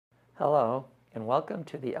Hello, and welcome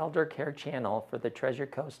to the Elder Care channel for the Treasure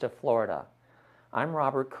Coast of Florida. I'm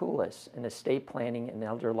Robert Kulas, an estate planning and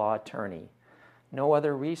elder law attorney. No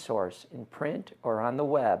other resource in print or on the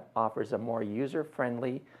web offers a more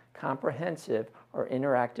user-friendly, comprehensive, or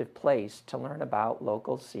interactive place to learn about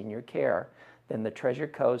local senior care than the Treasure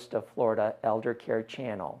Coast of Florida Elder Care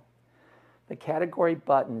channel. The category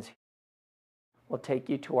buttons will take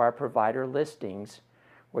you to our provider listings,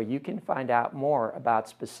 where you can find out more about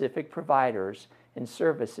specific providers and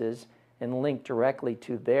services and link directly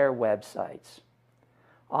to their websites.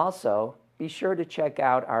 Also, be sure to check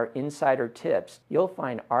out our insider tips. You'll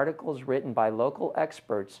find articles written by local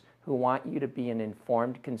experts who want you to be an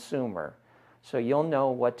informed consumer, so you'll know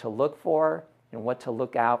what to look for and what to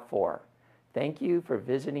look out for. Thank you for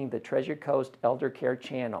visiting the Treasure Coast Elder Care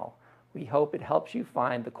channel. We hope it helps you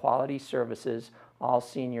find the quality services all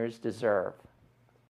seniors deserve.